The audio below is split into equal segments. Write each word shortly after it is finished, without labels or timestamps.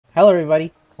Hello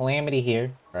everybody, Calamity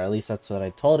here, or at least that's what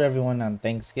I told everyone on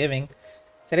Thanksgiving.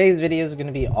 Today's video is going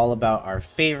to be all about our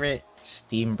favorite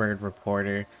Steambird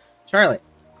reporter, Charlotte.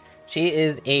 She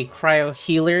is a cryo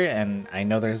healer, and I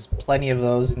know there's plenty of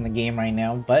those in the game right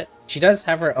now, but she does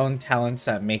have her own talents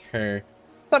that make her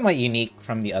somewhat unique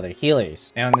from the other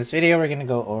healers. Now in this video, we're going to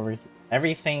go over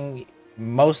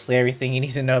mostly everything you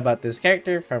need to know about this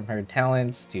character, from her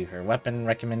talents to her weapon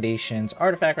recommendations,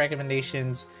 artifact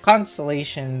recommendations,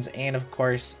 constellations, and of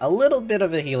course a little bit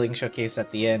of a healing showcase at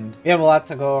the end. We have a lot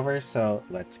to go over, so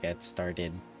let's get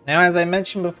started. Now, as I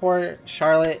mentioned before,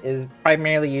 Charlotte is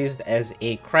primarily used as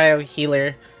a cryo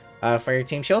healer for your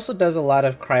team. She also does a lot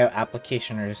of cryo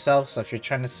application herself, so if you're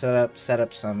trying to set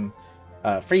up some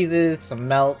freezes, some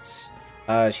melts,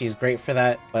 she's great for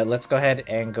that. But let's go ahead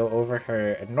and go over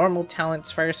her normal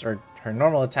talents first, or her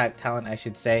normal attack talent, I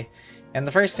should say. And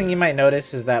the first thing you might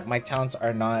notice is that my talents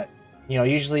are not,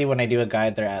 usually when I do a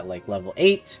guide, they're at like level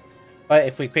 8. But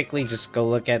if we quickly just go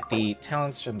look at the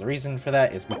talents, and the reason for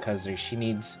that is because she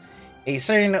needs a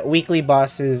certain weekly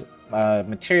boss's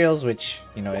materials, which,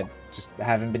 I just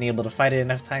haven't been able to fight it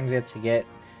enough times yet to get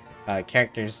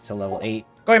characters to level 8.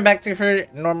 Going back to her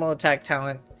normal attack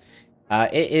talent,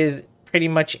 it is pretty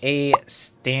much a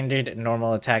standard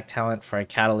normal attack talent for a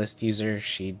catalyst user.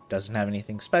 She doesn't have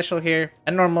anything special here.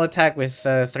 A normal attack with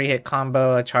a 3-hit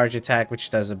combo, a charge attack which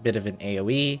does a bit of an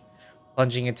AoE,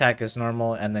 plunging attack is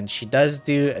normal, and then she does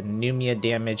do anemia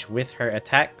damage with her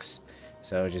attacks.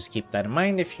 So just keep that in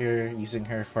mind if you're using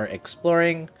her for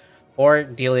exploring or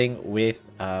dealing with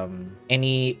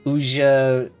any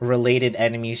Uja related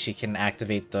enemies. She can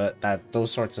activate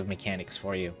those sorts of mechanics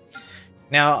for you.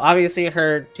 Now, obviously,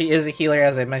 she is a healer,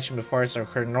 as I mentioned before, so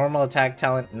her normal attack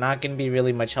talent not going to be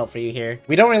really much help for you here.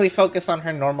 We don't really focus on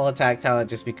her normal attack talent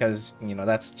just because,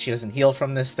 she doesn't heal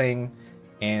from this thing,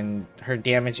 and her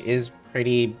damage is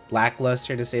pretty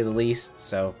lackluster to say the least,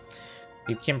 so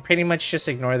you can pretty much just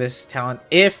ignore this talent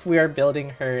if we are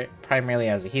building her primarily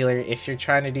as a healer. If you're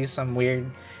trying to do some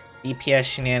weird DPS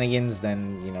shenanigans,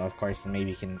 then of course maybe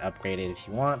you can upgrade it if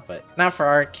you want, but not for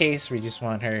our case. We just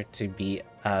want her to be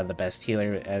the best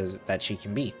healer that she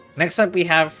can be. Next up, we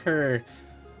have her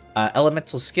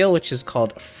elemental skill, which is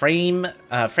called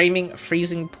framing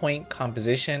freezing point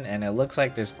composition, and it looks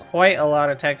like there's quite a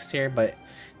lot of text here, but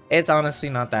it's honestly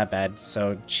not that bad.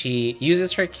 So she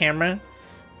uses her camera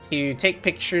to take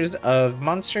pictures of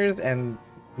monsters, and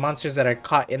monsters that are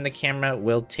caught in the camera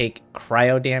will take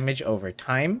cryo damage over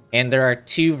time. And there are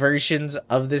two versions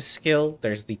of this skill.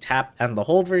 There's the tap and the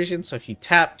hold version. So if you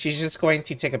tap, she's just going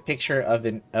to take a picture of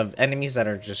enemies that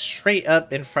are just straight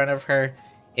up in front of her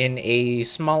in a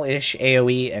small-ish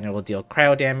AoE, and it will deal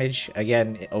cryo damage,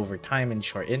 again, over time in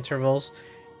short intervals.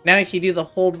 Now, if you do the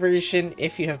hold version,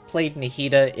 if you have played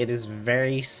Nahida, it is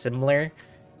very similar.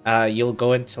 You'll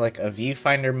go into like a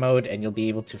viewfinder mode and you'll be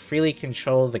able to freely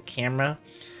control the camera,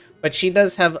 but she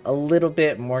does have a little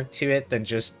bit more to it than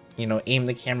just aim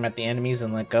the camera at the enemies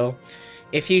and let go.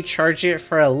 If you charge it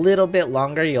for a little bit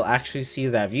longer, you'll actually see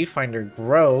that viewfinder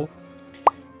grow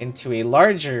into a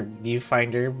larger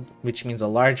viewfinder, which means a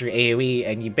larger AoE,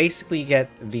 and you basically get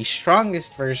the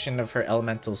strongest version of her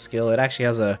elemental skill. It actually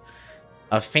has a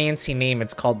fancy name.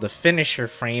 It's called the finisher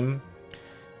frame,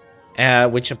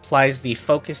 which applies the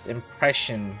focused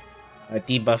impression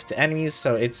debuff to enemies.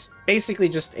 So it's basically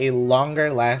just a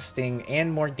longer lasting and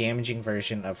more damaging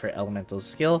version of her elemental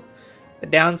skill. The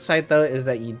downside, though, is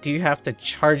that you do have to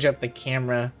charge up the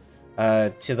camera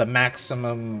to the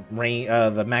maximum range,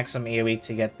 the maximum AoE,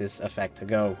 to get this effect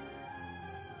to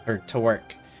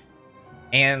work.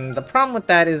 And the problem with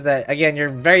that is that, again, you're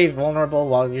very vulnerable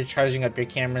while you're charging up your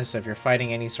camera. So if you're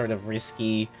fighting any sort of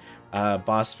risky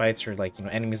boss fights, or like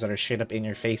enemies that are straight up in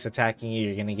your face attacking you,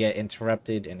 you're gonna get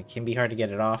interrupted, and it can be hard to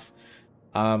get it off.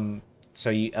 So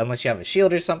unless you have a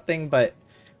shield or something, but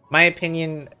my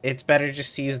opinion, it's better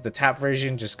just to use the tap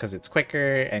version, just because it's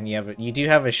quicker, and you do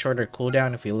have a shorter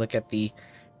cooldown. If we look at the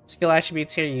skill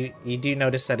attributes here, you do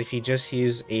notice that if you just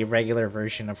use a regular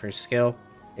version of her skill,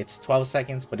 it's 12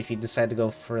 seconds, but if you decide to go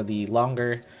for the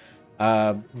longer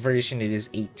version, it is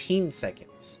 18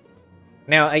 seconds.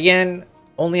 Now, again,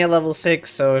 only at level 6,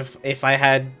 so if I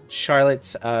had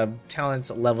Charlotte's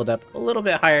talents leveled up a little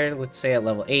bit higher, let's say at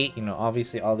level 8,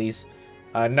 obviously all these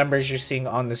numbers you're seeing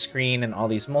on the screen and all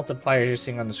these multipliers you're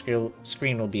seeing on the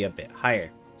screen will be a bit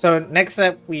higher. So next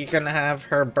up, we're going to have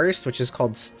her burst, which is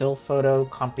called Still Photo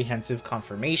Comprehensive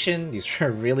Confirmation. These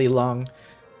are really long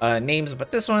names, but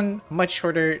this one, much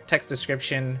shorter text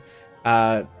description,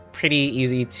 pretty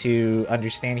easy to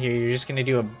understand here. You're just going to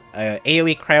do a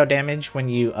AoE cryo damage when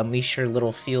you unleash your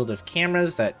little field of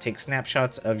cameras that take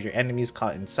snapshots of your enemies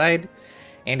caught inside.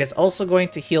 and it's also going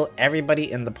to heal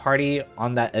everybody in the party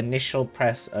on that initial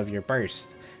press of your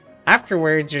burst.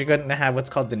 Afterwards, you're going to have what's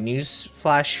called the news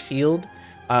flash field.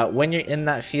 When you're in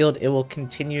that field, it will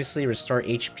continuously restore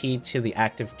HP to the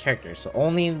active character. So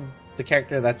only the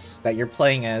character that you're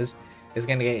playing as is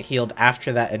going to get healed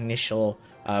after that initial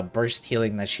burst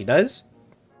healing that she does.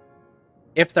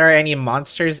 If there are any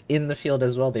monsters in the field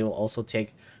as well, they will also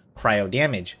take cryo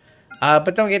damage.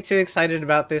 But don't get too excited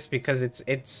about this because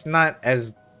it's not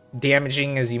as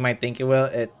damaging as you might think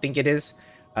it is.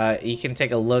 You can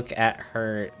take a look at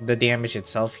the damage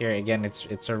itself here. Again,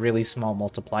 it's a really small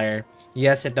multiplier.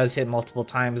 Yes, it does hit multiple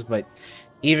times, but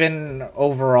even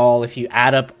overall, if you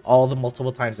add up all the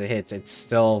multiple times it hits, it's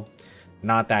still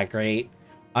not that great.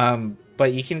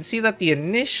 But you can see that the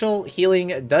initial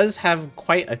healing does have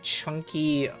quite a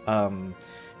chunky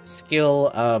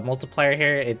skill multiplier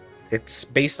here. It's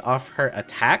based off her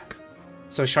attack.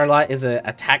 So Charlotte is an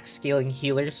attack scaling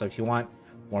healer. So if you want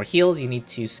more heals, you need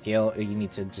to just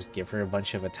give her a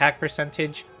bunch of attack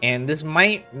percentage. And this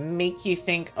might make you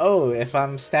think, oh, if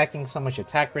I'm stacking so much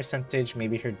attack percentage,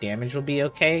 maybe her damage will be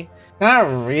okay. Not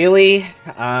really.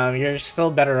 You're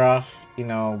still better off, you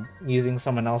know, using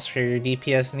someone else for your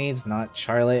DPS needs, not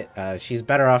Charlotte. She's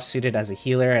better off suited as a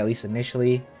healer, at least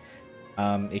initially.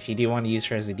 If you do want to use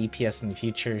her as a DPS in the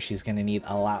future, she's going to need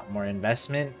a lot more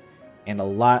investment and a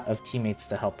lot of teammates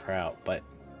to help her out. But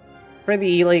for the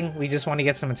healing, we just want to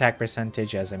get some attack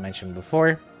percentage, as I mentioned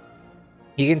before.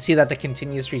 You can see that the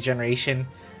continuous regeneration,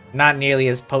 not nearly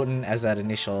as potent as that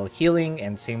initial healing,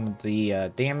 and same with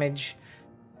the damage.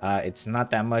 It's not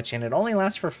that much, and it only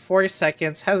lasts for 4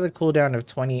 seconds, has a cooldown of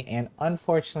 20, and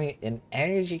unfortunately an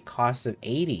energy cost of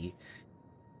 80.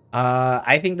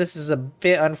 I think this is a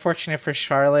bit unfortunate for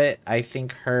Charlotte. I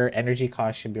think her energy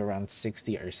cost should be around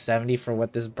 60 or 70 for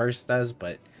what this burst does,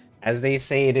 but as they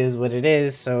say, it is what it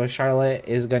is. So Charlotte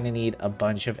is going to need a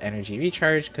bunch of energy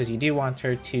recharge because you do want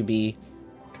her to be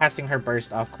casting her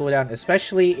burst off cooldown,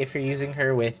 especially if you're using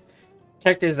her with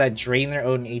characters that drain their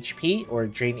own HP or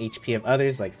drain HP of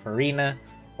others, like Farina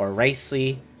or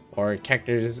Ricely, or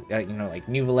characters you know, like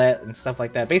Nuvolette and stuff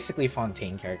like that. Basically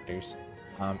Fontaine characters.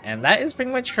 And that is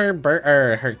pretty much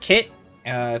her kit.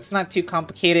 It's not too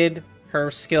complicated.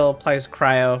 Her skill applies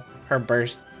cryo. Her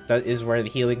burst is where the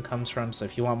healing comes from. So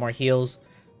if you want more heals,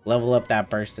 level up that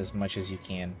burst as much as you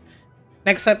can.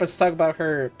 Next up, let's talk about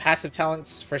her passive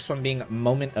talents. First one being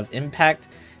Moment of Impact.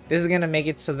 This is going to make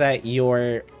it so that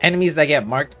your enemies that get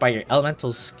marked by your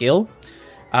elemental skill,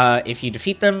 if you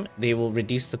defeat them, they will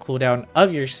reduce the cooldown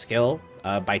of your skill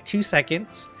by 2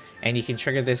 seconds. And you can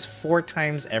trigger this 4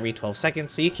 times every 12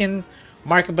 seconds. So you can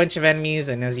mark a bunch of enemies,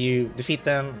 and as you defeat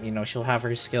them, you know, she'll have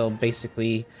her skill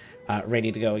basically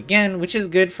ready to go again, which is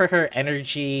good for her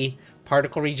energy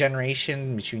particle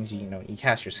regeneration, which means, you know, you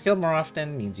cast your skill more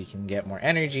often, means you can get more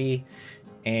energy,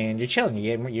 and you're chilling.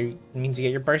 Means you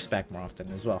get your burst back more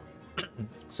often as well.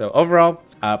 So overall,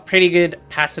 pretty good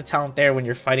passive talent there when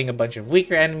you're fighting a bunch of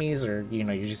weaker enemies, or, you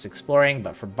know, you're just exploring.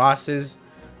 But for bosses,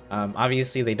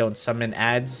 obviously they don't summon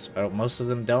ads, or most of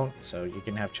them don't, so you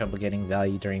can have trouble getting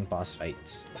value during boss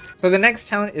fights. So the next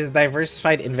talent is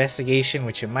Diversified Investigation,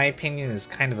 which in my opinion is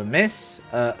kind of a miss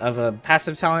of a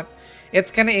passive talent.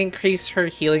 It's going to increase her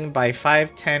healing by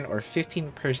 5, 10, or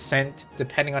 15%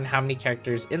 depending on how many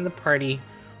characters in the party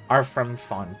are from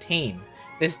Fontaine.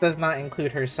 This does not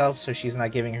include herself, so she's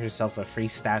not giving herself a free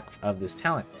stack of this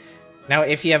talent. Now,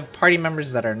 if you have party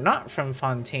members that are not from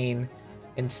Fontaine,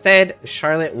 instead,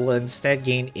 Charlotte will instead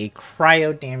gain a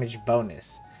cryo damage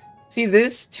bonus. See,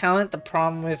 this talent, the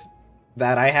problem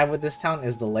that I have with this talent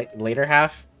is the later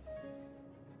half.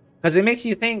 Because it makes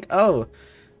you think, oh,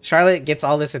 Charlotte gets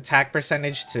all this attack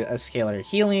percentage to scale her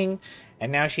healing,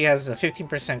 and now she has a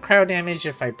 15% cryo damage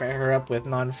if I pair her up with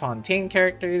non-Fontaine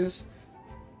characters.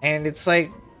 And it's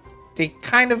like, they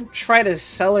kind of try to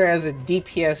sell her as a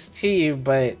DPS to you,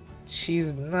 but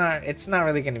it's not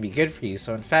really going to be good for you.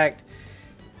 So in fact,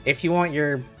 if you want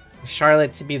your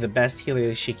Charlotte to be the best healer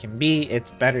that she can be, it's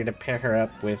better to pair her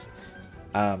up with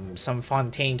some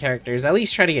Fontaine characters. At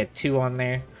least try to get 2 on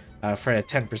there for a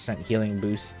 10% healing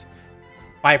boost.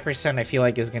 5% I feel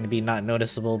like is going to be not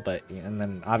noticeable, but and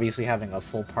then obviously having a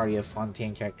full party of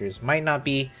Fontaine characters might not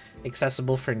be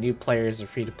accessible for new players or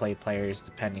free-to-play players,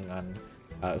 depending on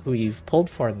who you've pulled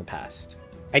for in the past.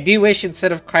 I do wish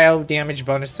instead of cryo damage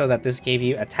bonus though that this gave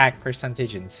you attack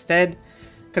percentage instead,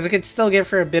 because it could still give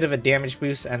her a bit of a damage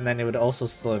boost, and then it would also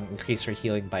still increase her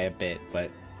healing by a bit.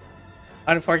 But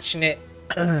unfortunate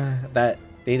that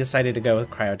they decided to go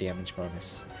with cryo damage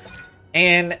bonus.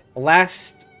 And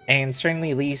last and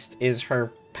certainly least is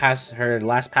her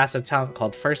last passive talent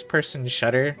called First Person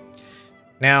Shutter.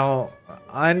 Now,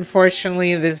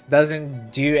 unfortunately, this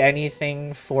doesn't do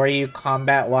anything for you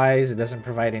combat-wise. It doesn't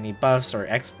provide any buffs or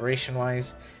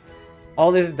exploration-wise.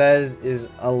 All this does is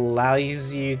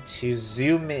allows you to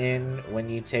zoom in when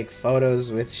you take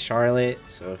photos with Charlotte.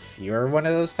 So if you're one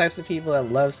of those types of people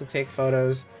that loves to take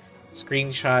photos,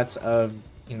 screenshots of,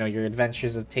 you know, your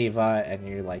adventures of Teva, and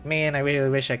you're like, man, I really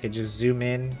wish I could just zoom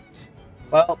in.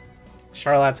 Well,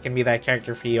 Charlotte's gonna be that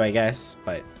character for you, I guess.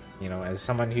 But, you know, as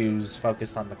someone who's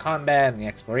focused on the combat and the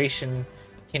exploration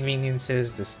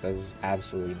conveniences, this does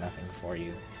absolutely nothing for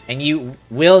you. And you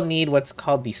will need what's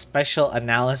called the special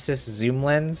analysis zoom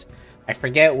lens. I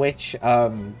forget which, I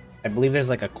believe there's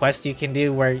like a quest you can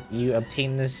do where you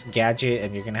obtain this gadget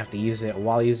and you're gonna have to use it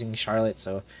while using Charlotte.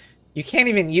 So you can't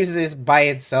even use this by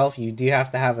itself. You do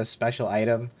have to have a special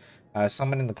item.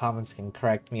 Someone in the comments can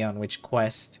correct me on which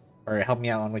quest, or help me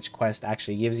out on which quest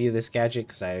actually gives you this gadget,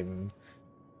 because I'm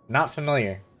not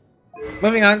familiar.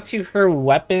 Moving on to her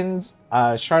weapons,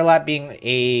 Charlotte being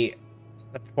a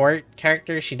support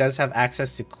character, she does have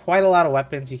access to quite a lot of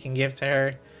weapons you can give to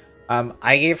her.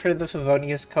 I gave her the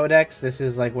Favonius Codex. This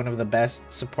is like one of the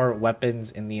best support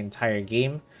weapons in the entire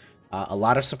game. A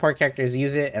lot of support characters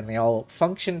use it, and they all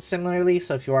function similarly.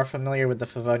 So if you are familiar with the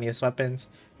Favonius weapons,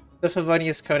 the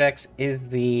Favonius Codex is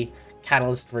the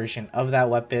catalyst version of that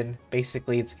weapon.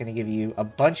 Basically, it's going to give you a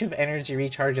bunch of energy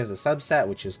recharge as a subset,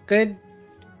 which is good.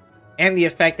 And the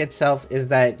effect itself is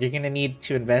that you're going to need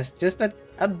to invest just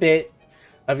a bit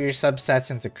of your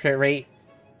subsets into crit rate.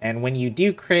 And when you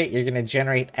do crit, you're going to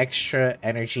generate extra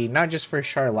energy, not just for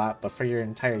Charlotte, but for your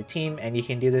entire team. And you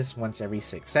can do this once every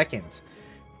 6 seconds.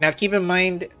 Now, keep in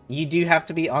mind, you do have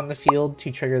to be on the field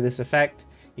to trigger this effect.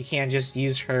 You can't just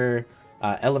use her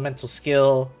elemental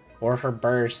skill or her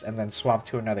burst and then swap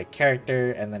to another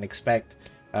character and then expect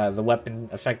the weapon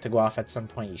effect to go off at some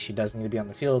point. She does need to be on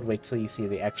the field. Wait till you see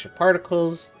the extra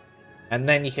particles, and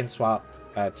then you can swap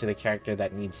to the character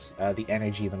that needs the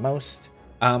energy the most.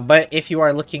 But if you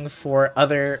are looking for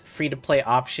other free-to-play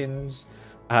options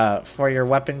for your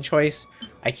weapon choice,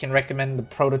 I can recommend the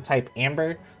Prototype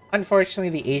Amber.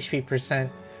 Unfortunately, the HP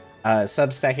percent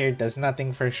substat here does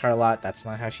nothing for Charlotte. That's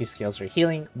not how she scales her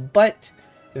healing, but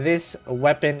this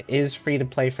weapon is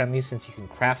free-to-play friendly since you can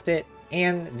craft it,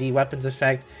 and the weapons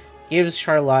effect gives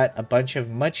Charlotte a bunch of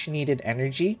much-needed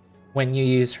energy when you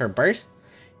use her burst,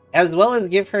 as well as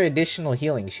give her additional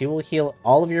healing. She will heal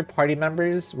all of your party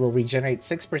members, will regenerate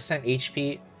 6%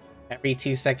 HP every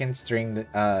 2 seconds during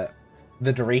the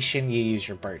duration you use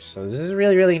your burst. So this is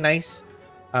really, really nice.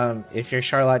 If your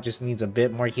Charlotte just needs a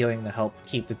bit more healing to help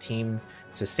keep the team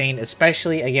sustained,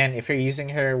 especially, again, if you're using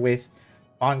her with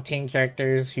Fontaine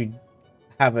characters who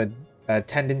have a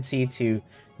tendency to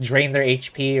drain their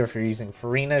HP, or if you're using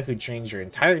Farina who drains your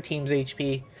entire team's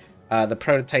HP, the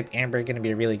Prototype Amber is going to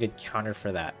be a really good counter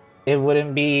for that. It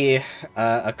wouldn't be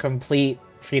a complete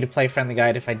free-to-play friendly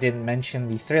guide if I didn't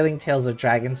mention the Thrilling Tales of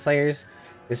Dragon Slayers.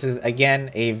 This is, again,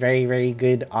 a very, very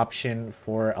good option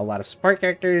for a lot of support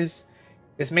characters.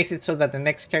 This makes it so that the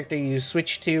next character you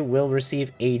switch to will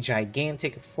receive a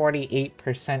gigantic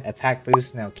 48% attack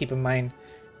boost. Now, keep in mind,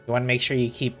 you want to make sure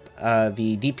you keep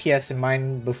the DPS in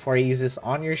mind before you use this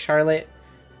on your Charlotte.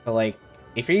 But, like,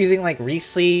 if you're using, like,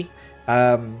 Riesli,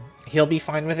 he'll be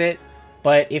fine with it.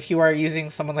 But if you are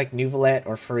using someone like Nuvalet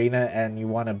or Farina and you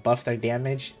want to buff their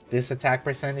damage, this attack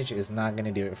percentage is not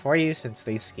going to do it for you since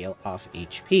they scale off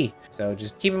HP. So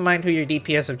just keep in mind who your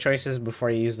DPS of choice is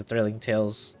before you use the Thrilling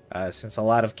Tales, since a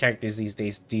lot of characters these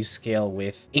days do scale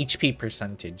with HP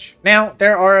percentage. Now,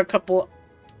 there are a couple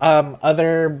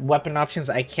other weapon options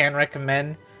I can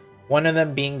recommend. One of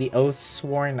them being the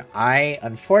Oathsworn Eye.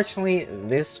 Unfortunately,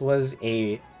 this was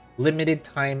a limited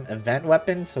time event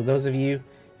weapon, so those of you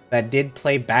that did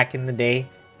play back in the day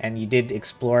and you did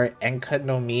explore Encut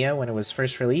no Miya when it was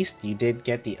first released, you did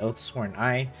get the Oathsworn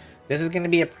Eye. This is going to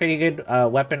be a pretty good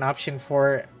weapon option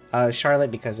for Charlotte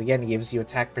because, again, it gives you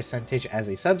attack percentage as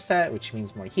a subset, which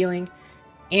means more healing.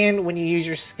 And when you use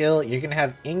your skill, you're going to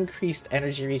have increased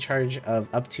energy recharge of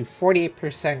up to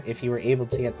 48% if you were able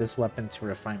to get this weapon to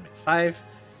Refinement 5.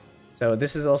 So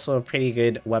this is also a pretty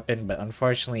good weapon, but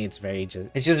unfortunately it's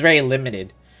just very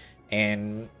limited.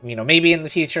 And, you know, maybe in the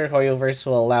future, Hoyoverse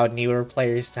will allow newer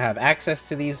players to have access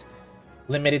to these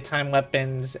limited time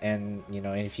weapons. And, you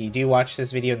know, if you do watch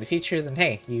this video in the future, then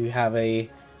hey, you have a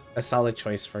solid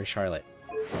choice for Charlotte.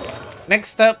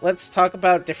 Next up, let's talk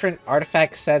about different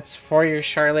artifact sets for your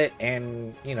Charlotte.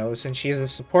 And, you know, since she is a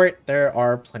support, there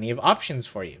are plenty of options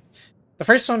for you. The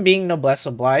first one being Noblesse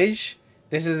Oblige.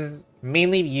 This is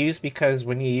mainly used because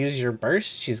when you use your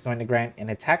burst, she's going to grant an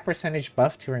attack percentage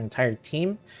buff to her entire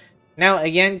team. Now,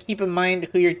 again, keep in mind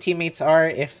who your teammates are.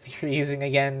 If you're using,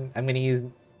 again, I'm going to use,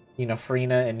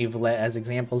 Farina and Nuvolette as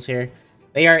examples here.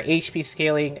 They are HP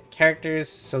scaling characters,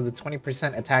 so the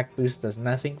 20% attack boost does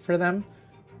nothing for them.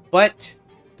 But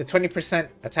the 20%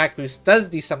 attack boost does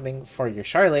do something for your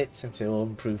Charlotte, since it will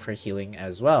improve her healing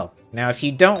as well. Now, if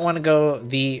you don't want to go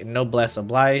the Noblesse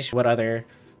Oblige, what other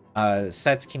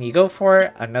sets can you go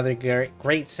for? Another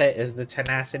great set is the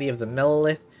Tenacity of the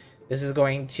Millilith. This is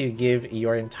going to give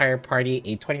your entire party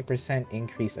a 20%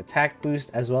 increased attack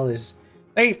boost, as well as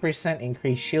 30%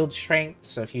 increased shield strength.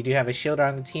 So if you do have a shielder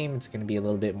on the team, it's going to be a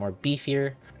little bit more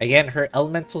beefier. Again, her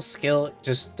elemental skill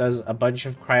just does a bunch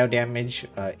of cryo damage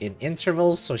in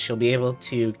intervals, so she'll be able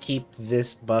to keep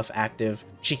this buff active.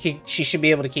 She should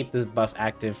be able to keep this buff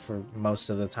active for most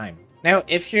of the time. Now,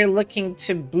 if you're looking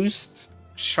to boost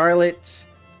Charlotte's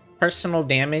personal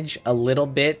damage a little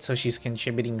bit, so she's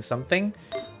contributing something,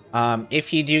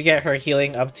 if you do get her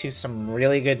healing up to some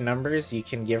really good numbers, you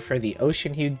can give her the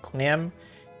Ocean Hued Clam.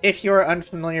 If you're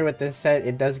unfamiliar with this set,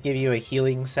 it does give you a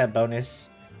healing set bonus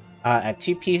at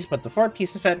 2-piece, but the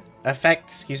 4-piece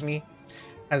effect,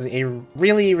 has a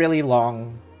really, really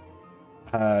long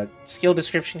skill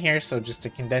description here, so just to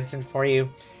condense it for you.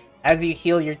 As you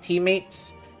heal your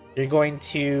teammates, you're going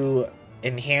to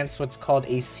enhance what's called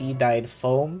a Sea-Dyed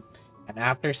Foam, and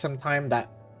after some time, that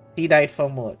Sea-Dyed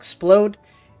Foam will explode,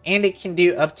 and it can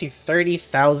do up to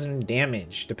 30,000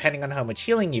 damage, depending on how much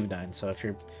healing you've done. So if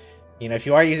you're, if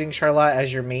you are using Charlotte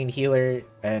as your main healer,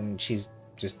 and she's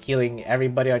just healing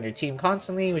everybody on your team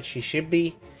constantly, which she should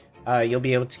be, you'll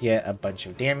be able to get a bunch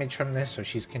of damage from this, so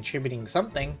she's contributing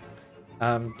something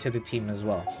to the team as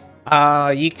well.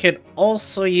 You could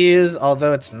also use,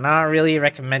 although it's not really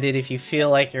recommended if you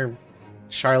feel like your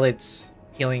Charlotte's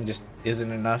healing just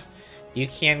isn't enough, you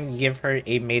can give her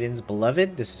a Maiden's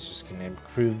Beloved. This is just going to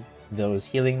improve those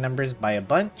healing numbers by a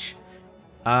bunch.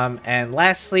 And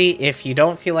lastly, if you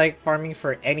don't feel like farming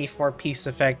for any 4-piece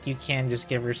effect, you can just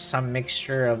give her some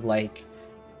mixture of like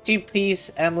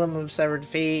 2-piece Emblem of Severed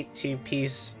Fate,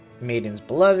 2-piece Maiden's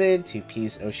Beloved,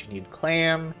 2-piece Ocean Hued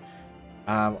Clam,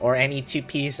 or any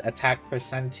 2-piece attack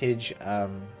percentage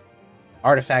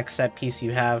artifact set piece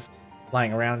you have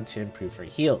lying around to improve her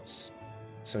heals.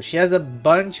 So she has a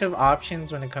bunch of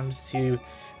options when it comes to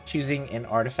choosing an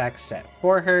artifact set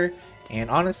for her,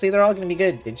 and honestly, they're all going to be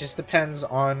good. It just depends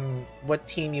on what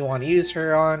team you want to use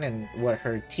her on and what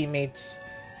her teammates,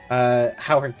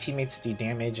 how her teammates do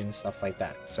damage and stuff like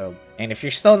that. So, and if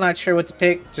you're still not sure what to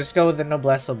pick, just go with the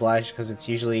Noblesse Oblige, because it's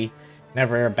usually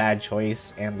never a bad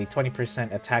choice, and the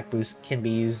 20% attack boost can be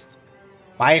used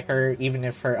by her even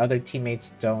if her other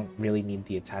teammates don't really need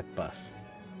the attack buff.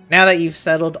 Now that you've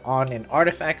settled on an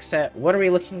artifact set, what are we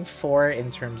looking for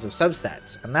in terms of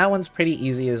substats? And that one's pretty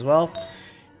easy as well.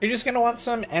 You're just going to want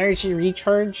some energy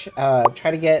recharge.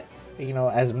 Try to get,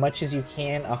 as much as you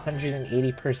can.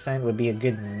 180% would be a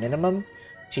good minimum.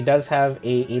 She does have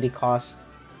a 80 cost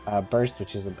burst,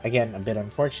 which is, again, a bit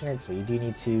unfortunate. So you do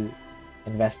need to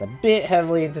invest a bit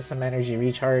heavily into some energy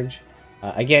recharge.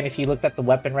 Again, if you looked at the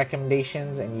weapon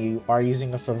recommendations and you are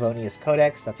using a Favonius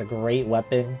Codex, that's a great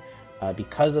weapon.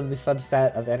 Because of the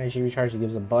substat of energy recharge, it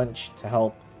gives a bunch to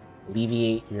help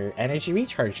alleviate your energy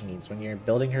recharge needs when you're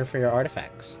building her for your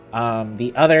artifacts.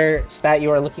 The other stat you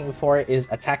are looking for is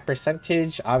attack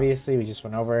percentage. Obviously, we just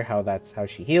went over that's how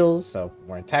she heals, so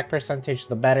more attack percentage,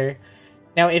 the better.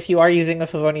 Now, if you are using a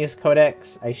Favonius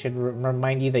Codex, I should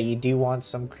remind you that you do want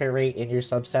some crit rate in your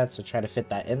substats, so try to fit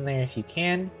that in there if you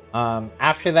can.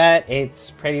 After that, it's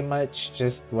pretty much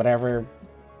just whatever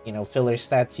filler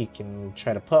stats you can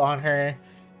try to put on her.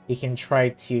 You can try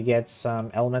to get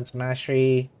some elemental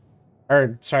mastery,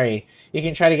 you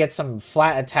can try to get some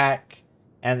flat attack,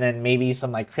 and then maybe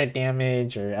some like crit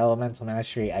damage or elemental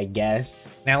mastery, I guess.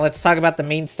 Now let's talk about the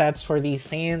main stats for the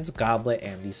Sands, Goblet,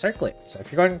 and the Circlet. So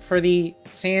if you're going for the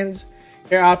Sands,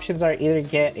 your options are either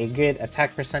get a good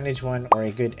attack percentage one or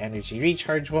a good energy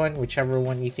recharge one, whichever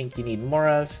one you think you need more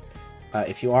of.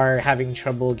 If you are having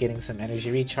trouble getting some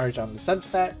energy recharge on the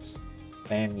substats,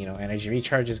 then, energy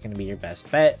recharge is going to be your best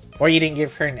bet. Or you didn't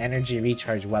give her an energy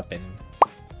recharge weapon.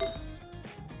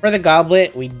 For the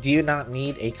Goblet, we do not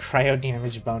need a cryo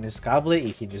damage bonus Goblet.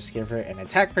 You can just give her an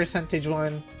attack percentage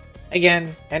one.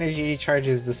 Again, energy recharge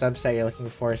is the subset you're looking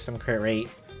for, some crit rate,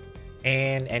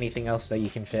 and anything else that you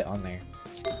can fit on there.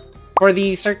 For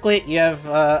the Circlet, you have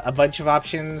a bunch of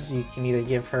options. You can either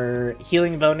give her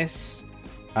healing bonus,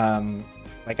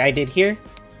 like I did here,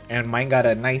 and mine got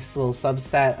a nice little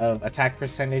substat of attack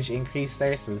percentage increase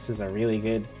there, so this is a really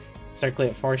good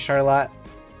Circlet for Charlotte.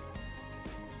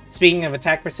 Speaking of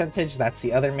attack percentage, that's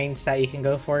the other main stat you can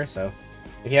go for, so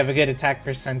If you have a good attack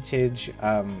percentage,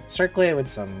 circlet with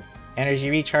some energy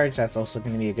recharge, that's also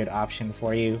going to be a good option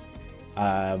for you.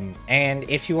 And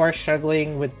if you are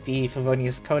struggling with the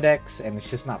Favonius Codex and it's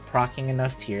just not proccing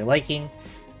enough to your liking,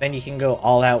 then you can go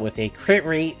all out with a crit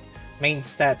rate main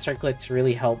stat circlet to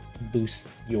really help boost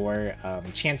your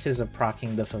chances of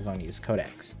proccing the Favonius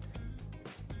Codex.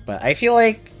 But I feel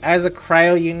like as a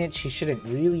cryo unit, she shouldn't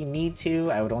really need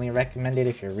to. I would only recommend it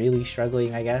if you're really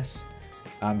struggling, I guess.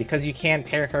 Because you can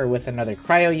pair her with another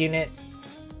cryo unit,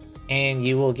 and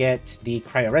you will get the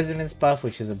cryo resonance buff,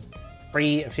 which is a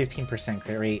free 15%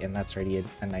 crit rate, and that's already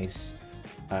a nice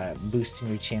boost in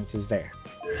your chances there.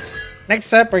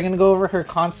 Next up, we're gonna go over her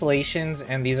constellations,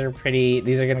 and these are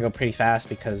gonna go pretty fast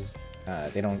because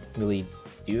they don't really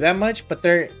do that much, but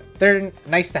they're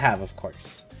nice to have, of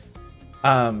course.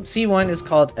 C1 is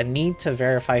called a need to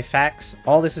verify facts.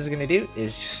 All this is gonna do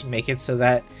is just make it so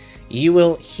that you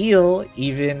will heal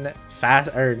even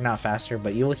not faster,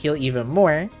 but you will heal even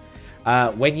more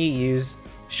when you use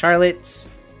Charlotte's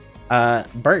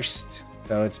burst.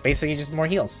 So it's basically just more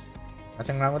heals.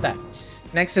 Nothing wrong with that.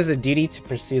 Next is a duty to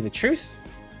pursue the truth.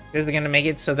 This is going to make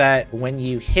it so that when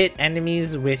you hit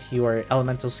enemies with your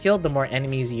elemental skill, the more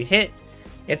enemies you hit,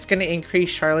 it's going to increase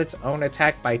Charlotte's own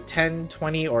attack by 10,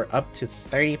 20, or up to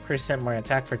 30% more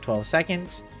attack for 12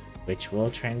 seconds, which will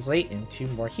translate into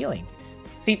more healing.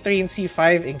 C3 and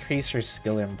C5 increase her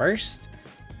skill and burst.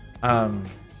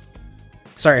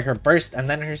 Sorry, her burst and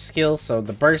then her skill. So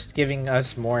the burst giving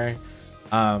us more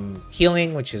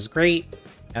healing, which is great.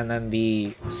 And then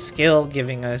the skill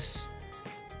giving us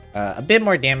a bit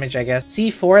more damage, I guess.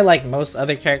 C4, like most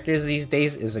other characters these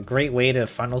days, is a great way to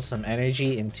funnel some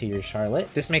energy into your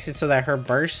Charlotte. This makes it so that her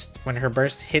burst, when her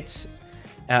burst hits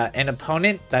an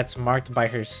opponent that's marked by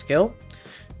her skill,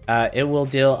 it will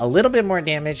deal a little bit more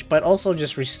damage, but also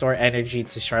just restore energy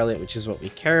to Charlotte, which is what we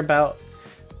care about.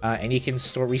 And you can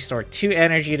restore 2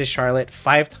 energy to Charlotte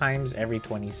 5 times every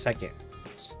 20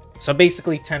 seconds. So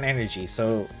basically 10 energy.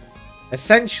 So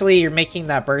essentially, you're making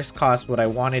that burst cost what I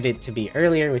wanted it to be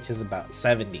earlier, which is about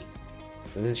 70.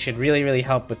 So this should really, really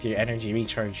help with your energy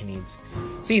recharge needs.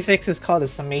 C6 is called a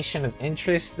summation of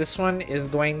interest. This one is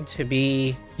going to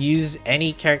be use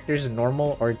any character's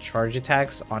normal or charge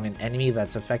attacks on an enemy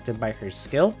that's affected by her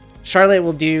skill. Charlotte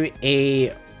will do a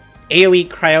AoE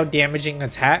cryo damaging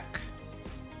attack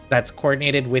that's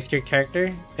coordinated with your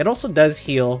character. It also does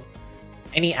heal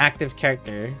any active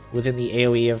character within the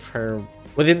AoE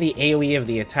of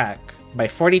the attack by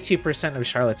 42% of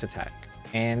Charlotte's attack.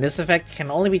 And this effect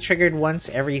can only be triggered once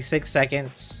every 6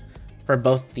 seconds for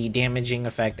both the damaging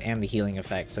effect and the healing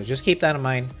effect. So just keep that in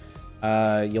mind.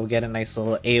 You'll get a nice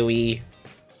little AoE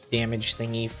damage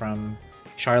thingy from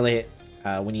Charlotte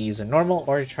when you use a normal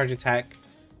or a charge attack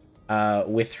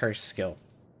with her skill.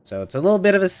 So it's a little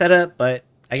bit of a setup, but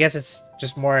I guess it's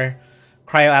just more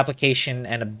cryo application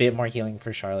and a bit more healing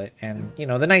for Charlotte. And, you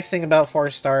know, the nice thing about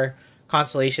 4-star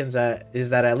Constellations is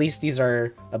that at least these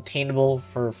are obtainable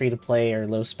for free-to-play or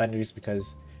low spenders,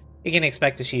 because you can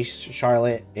expect to see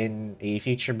Charlotte in a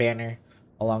future banner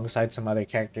alongside some other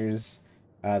characters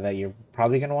that you're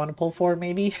probably going to want to pull for,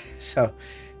 maybe. So,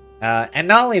 and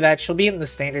not only that, she'll be in the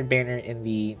standard banner in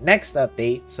the next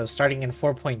update. So starting in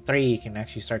 4.3, you can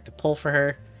actually start to pull for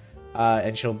her,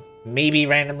 and she'll maybe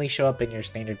randomly show up in your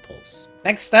standard pulls.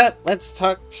 Next up, let's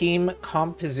talk team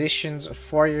compositions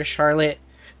for your Charlotte.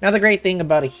 Now, the great thing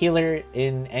about a healer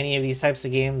in any of these types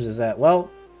of games is that, well,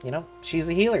 you know, she's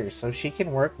a healer, so she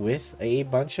can work with a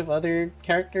bunch of other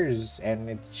characters,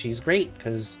 and she's great,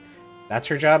 because that's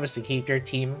her job, is to keep your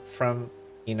team from,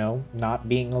 you know, not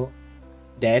being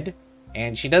dead,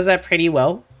 and she does that pretty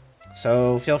well,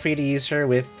 so feel free to use her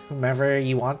with whomever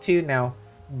you want to. Now,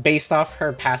 based off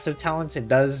her passive talents, it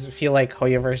does feel like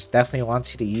Hoyoverse definitely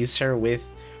wants you to use her with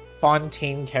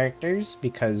Fontaine characters,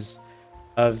 because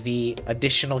of the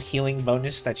additional healing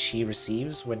bonus that she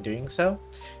receives when doing so.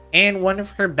 And one of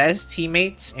her best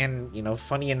teammates, and, you know,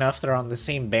 funny enough, they're on the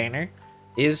same banner,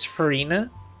 is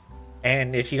Farina.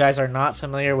 And if you guys are not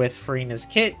familiar with Farina's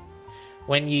kit,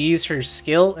 when you use her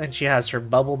skill and she has her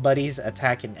bubble buddies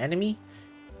attack an enemy,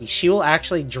 she will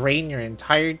actually drain your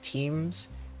entire team's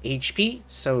HP.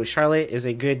 So Charlotte is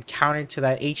a good counter to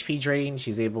that HP drain.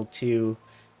 She's able to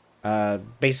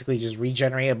basically just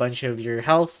regenerate a bunch of your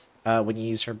health when you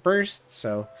use her burst.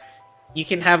 So you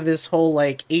can have this whole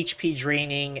like HP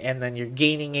draining and then you're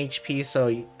gaining HP.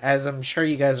 So as I'm sure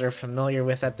you guys are familiar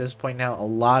with at this point now, a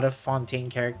lot of Fontaine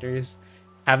characters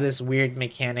have this weird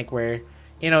mechanic where,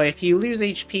 you know, if you lose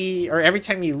HP, or every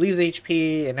time you lose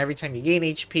HP and every time you gain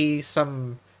HP,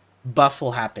 some buff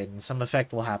will happen, some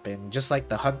effect will happen, just like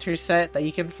the Hunter set that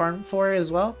you can farm for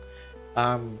as well.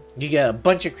 You get a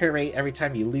bunch of crit rate every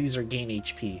time you lose or gain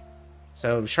HP.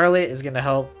 So Charlotte is going to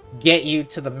help get you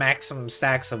to the maximum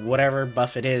stacks of whatever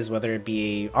buff it is, whether it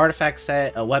be a artifact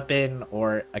set, a weapon,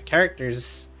 or a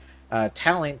character's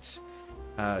talent.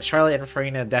 Charlotte and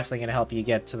Farina definitely going to help you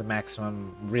get to the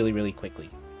maximum really, really quickly.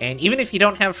 And even if you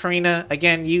don't have Farina,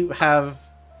 again, you have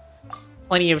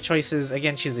plenty of choices.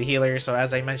 Again, she's a healer, so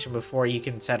as I mentioned before, you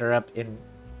can set her up in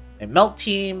a melt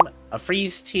team, a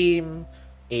freeze team,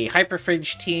 a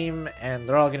hyperfridge team, and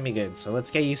they're all going to be good. So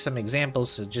let's get you some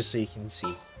examples just so you can see.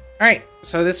 All right,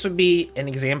 so this would be an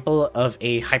example of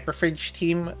a hyperfridge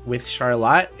team with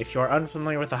Charlotte. If you're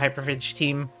unfamiliar with a hyperfridge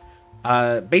team,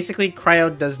 basically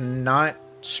cryo does not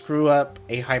screw up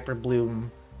a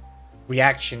hyperbloom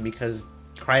reaction because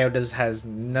cryo has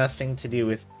nothing to do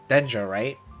with Dendro,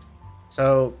 right?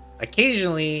 So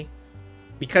occasionally,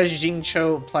 because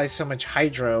Jingcho applies so much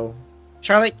hydro,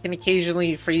 Charlotte can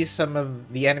occasionally freeze some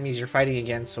of the enemies you're fighting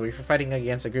against. So if you're fighting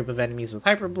against a group of enemies with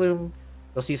Hyperbloom,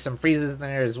 you'll see some freezes in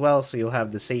there as well. So you'll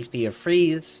have the safety of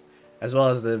freeze, as well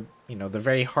as the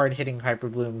very hard-hitting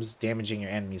Hyperblooms damaging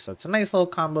your enemies. So it's a nice little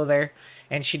combo there.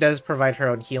 And she does provide her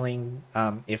own healing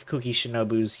if Kuki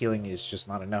Shinobu's healing is just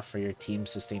not enough for your team's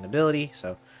sustainability.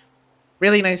 So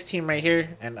really nice team right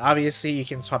here. And obviously you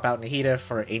can swap out Nahida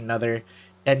for another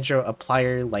Dendro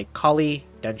applier like Kali,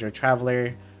 Dendro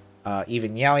Traveler,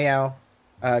 even Yao Yao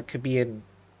could be an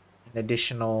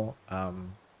additional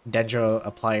Dendro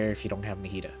applier if you don't have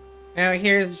Nahida. Now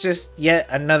here's just yet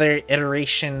another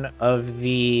iteration of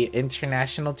the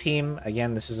international team.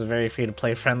 Again, this is a very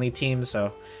free-to-play friendly team,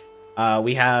 so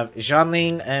we have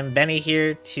Zhanling and Benny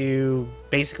here to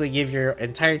basically give your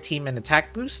entire team an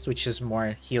attack boost, which is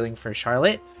more healing for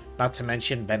Charlotte. Not to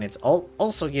mention Bennett's ult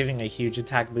also giving a huge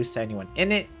attack boost to anyone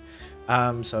in it.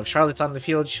 So if Charlotte's on the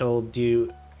field, she'll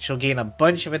gain a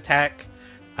bunch of attack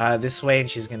this way, and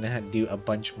she's gonna do a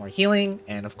bunch more healing.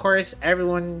 And of course,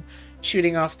 everyone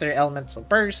shooting off their elemental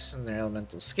bursts and their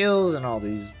elemental skills, and all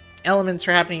these elements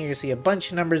are happening. You're gonna see a bunch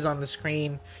of numbers on the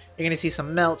screen. You're gonna see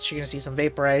some melts. You're gonna see some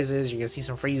vaporizes. You're gonna see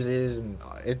some freezes, and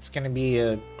it's gonna be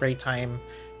a great time.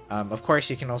 Of course,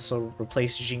 you can also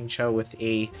replace Jingcho with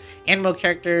a animal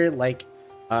character like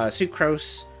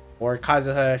Sucrose or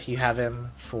Kazuha if you have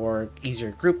him for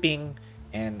easier grouping.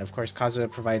 And of course, Kazuha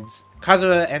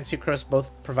and Sucrose both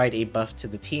provide a buff to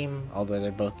the team, although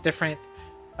they're both different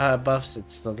buffs.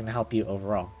 It's still going to help you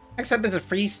overall. Next up is a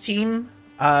freeze team.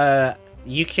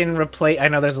 You can replace, I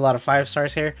know there's a lot of 5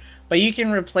 stars here, but you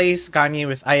can replace Ganyu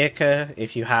with Ayaka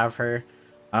if you have her.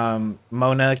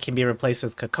 Mona can be replaced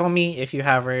with Kokomi if you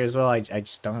have her as well. I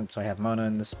just don't, so I have Mona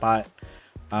in the spot,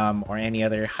 or any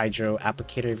other hydro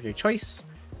applicator of your choice.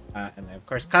 And then of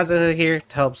course Kazuha here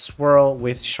to help swirl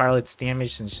with Charlotte's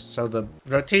damage. And so the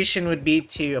rotation would be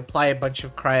to apply a bunch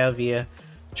of cryo via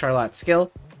Charlotte's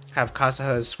skill, have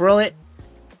Kazuha swirl it,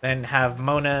 then have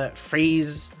Mona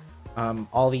freeze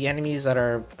all the enemies that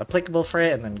are applicable for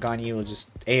it, and then Ganyu will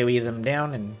just AoE them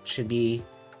down, and should be,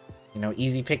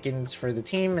 easy pickings for the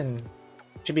team, and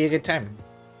should be a good time.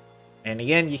 And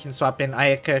again, you can swap in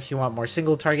Ayaka if you want more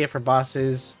single target for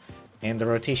bosses, and the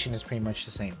rotation is pretty much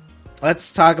the same.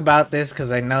 Let's talk about this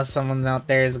because I know someone out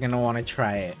there is going to want to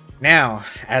try it. Now,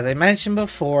 as I mentioned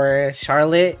before,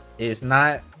 Charlotte is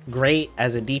not great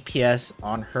as a DPS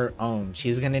on her own.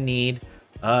 She's going to need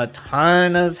a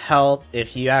ton of help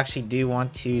if you actually do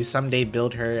want to someday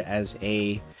build her as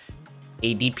a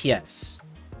DPS.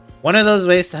 One of those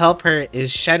ways to help her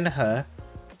is Shenhe,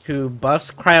 who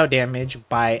buffs cryo damage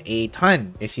by a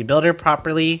ton. If you build her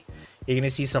properly, you're going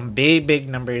to see some big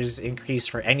numbers increase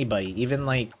for anybody. Even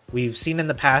like we've seen in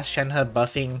the past, Shenhe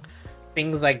buffing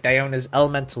things like Diona's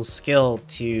elemental skill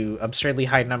to absurdly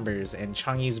high numbers, and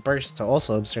Changyu's burst to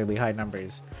also absurdly high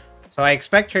numbers. So I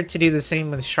expect her to do the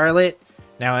same with Charlotte.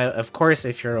 Now, of course,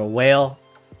 if you're a whale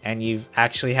and you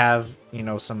actually have,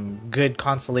 some good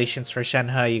constellations for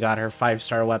Shenhe, you got her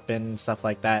 5-star weapon and stuff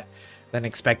like that, then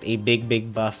expect a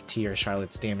big buff to your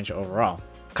Charlotte's damage overall.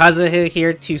 Kazuha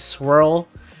here to swirl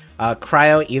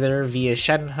cryo either via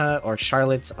Shenhe or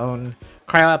Charlotte's own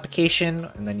cryo application,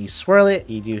 and then you swirl it,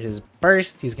 you do his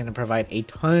burst. He's going to provide a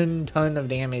ton of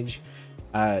damage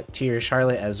to your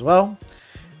Charlotte as well.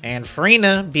 And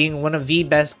Farina being one of the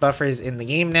best buffers in the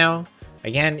game now.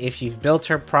 Again, if you've built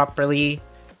her properly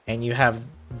and you have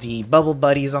the bubble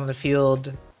buddies on the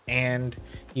field and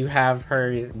you have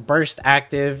her burst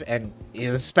active, and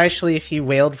especially if you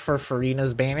wailed for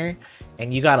Farina's banner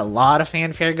and you got a lot of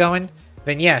fanfare going,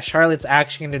 then yeah, Charlotte's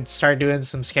actually going to start doing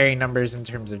some scary numbers in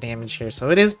terms of damage here. So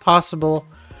it is possible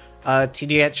to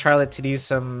get Charlotte to do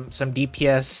some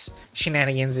DPS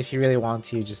shenanigans if you really want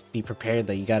to. Just be prepared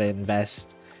that you got to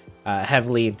invest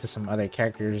heavily into some other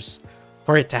characters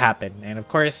for it to happen. And of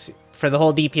course, for the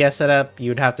whole DPS setup,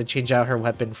 you would have to change out her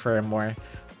weapon for a more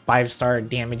 5-star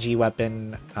damagey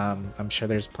weapon. I'm sure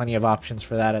there's plenty of options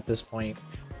for that at this point.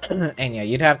 And yeah,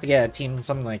 you'd have to get a team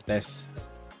something like this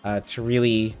to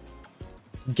really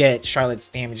get Charlotte's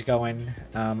damage going.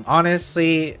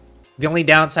 Honestly, the only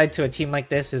downside to a team like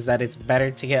this is that it's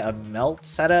better to get a melt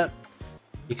setup,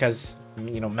 because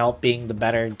melt being the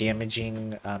better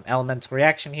damaging elemental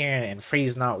reaction here, and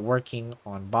freeze not working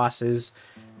on bosses.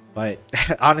 But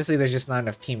honestly, there's just not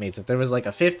enough teammates. If there was like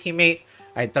a 5th teammate,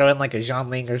 I'd throw in like a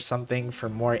Zhongling or something for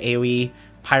more AoE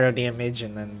pyro damage,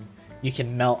 and then you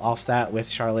can melt off that with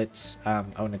Charlotte's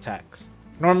own attacks.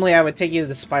 Normally I would take you to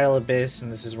the Spiral Abyss,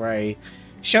 and this is where I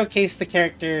showcase the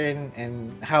character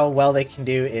and how well they can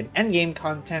do in endgame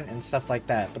content and stuff like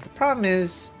that. But the problem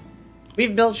is,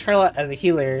 we've built Charlotte as a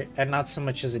healer and not so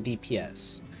much as a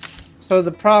DPS. So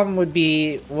the problem would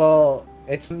be, well,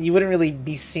 you wouldn't really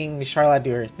be seeing Charlotte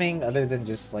do her thing other than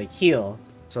just like heal.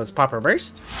 So let's pop her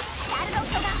burst.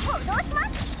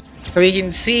 So you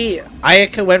can see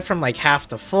Ayaka went from like half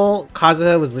to full.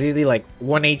 Kazuha was literally like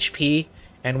 1 HP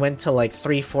and went to like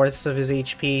 3/4 of his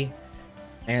HP.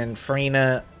 And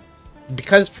Furina,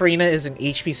 because Furina is an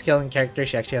HP scaling character,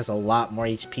 she actually has a lot more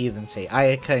HP than say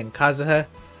Ayaka and Kazuha.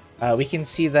 We can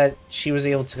see that she was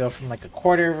able to go from like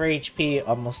 1/4 of her HP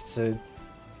almost to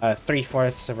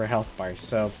 3/4 of her health bar.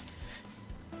 So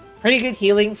pretty good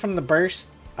healing from the burst.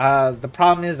 The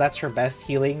problem is that's her best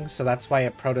healing, so that's why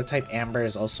a prototype Amber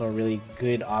is also a really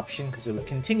good option, because it would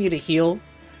continue to heal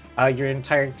your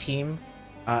entire team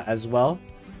as well.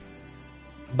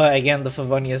 But again, the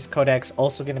Favonius Codex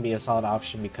also going to be a solid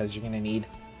option, because you're going to need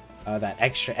that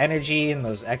extra energy and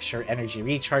those extra energy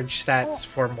recharge stats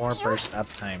for more burst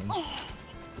uptime.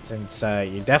 Since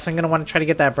you're definitely going to want to try to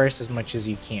get that burst as much as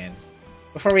you can.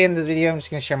 Before we end this video, I'm just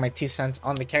going to share my 2 cents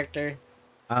on the character.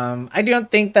 I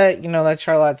don't think that, that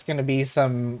Charlotte's going to be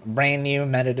some brand new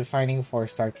meta-defining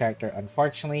 4-star character,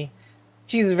 unfortunately.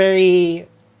 She's very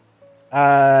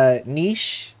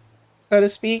niche, so to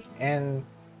speak, and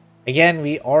again,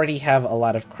 we already have a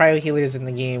lot of cryo healers in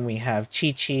the game. We have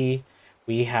Chi-Chi,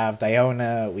 we have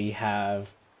Diona, we have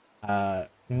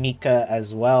Mika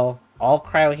as well. All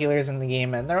cryo healers in the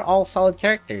game, and they're all solid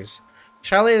characters.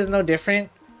 Charlotte is no different,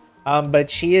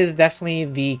 but she is definitely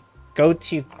the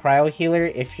go-to cryo healer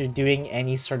if you're doing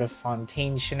any sort of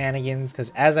Fontaine shenanigans,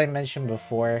 because as I mentioned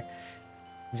before,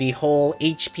 the whole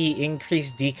HP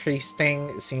increase-decrease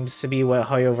thing seems to be what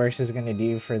Hoyoverse is going to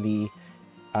do for the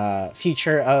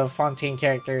future of Fontaine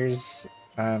characters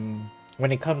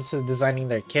when it comes to designing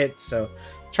their kit. So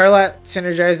Charlotte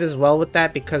synergizes well with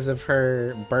that because of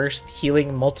her burst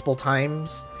healing multiple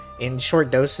times in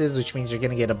short doses, which means you're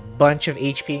going to get a bunch of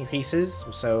HP increases.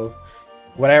 So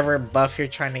whatever buff you're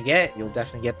trying to get, you'll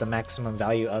definitely get the maximum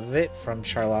value of it from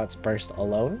Charlotte's burst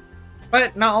alone.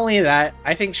 But not only that,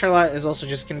 I think Charlotte is also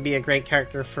just going to be a great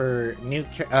character for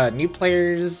new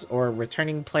players or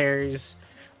returning players.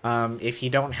 If you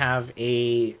don't have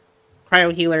a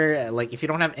cryo healer, like if you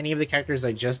don't have any of the characters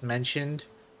I just mentioned,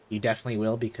 you definitely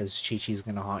will, because Chi-Chi's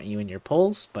going to haunt you in your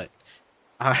pulls. But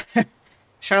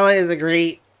Charlotte is a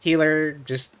great healer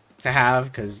just to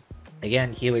have, because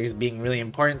again, healers being really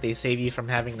important, they save you from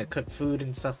having to cook food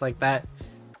and stuff like that.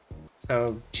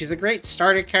 So she's a great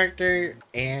starter character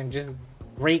and just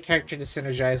great character to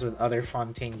synergize with other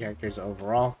Fontaine characters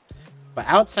overall. But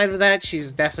outside of that,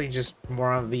 she's definitely just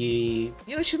more of the,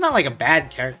 she's not like a bad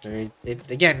character.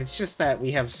 Again, it's just that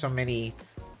we have so many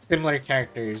similar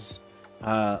characters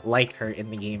like her in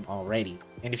the game already.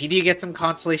 And if you do get some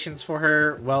constellations for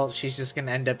her, well, she's just going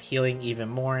to end up healing even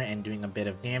more and doing a bit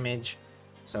of damage.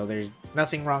 So there's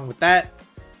nothing wrong with that.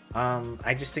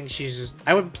 I just think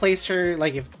I would place her,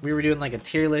 like if we were doing like a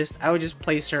tier list, I would just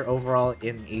place her overall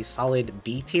in a solid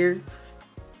B tier.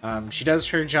 She does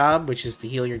her job, which is to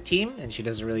heal your team, and she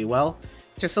does it really well.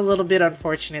 Just a little bit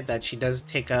unfortunate that she does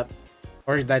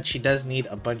need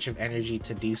a bunch of energy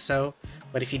to do so.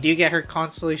 But if you do get her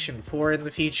Constellation 4 in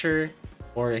the future,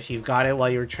 or if you've got it while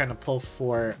you were trying to pull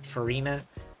for Furina,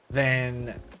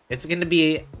 then it's going to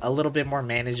be a little bit more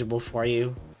manageable for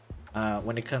you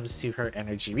when it comes to her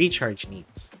energy recharge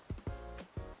needs.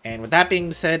 And with that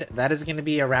being said, that is going to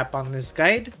be a wrap on this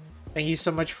guide. Thank you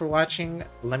so much for watching.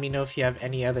 Let me know if you have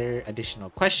any other additional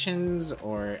questions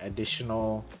or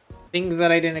additional things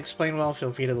that I didn't explain well.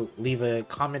 Feel free to leave a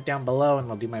comment down below, and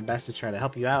I'll do my best to try to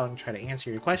help you out and try to answer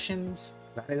your questions.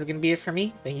 That is going to be it for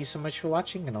me. Thank you so much for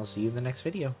watching, and I'll see you in the next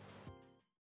video.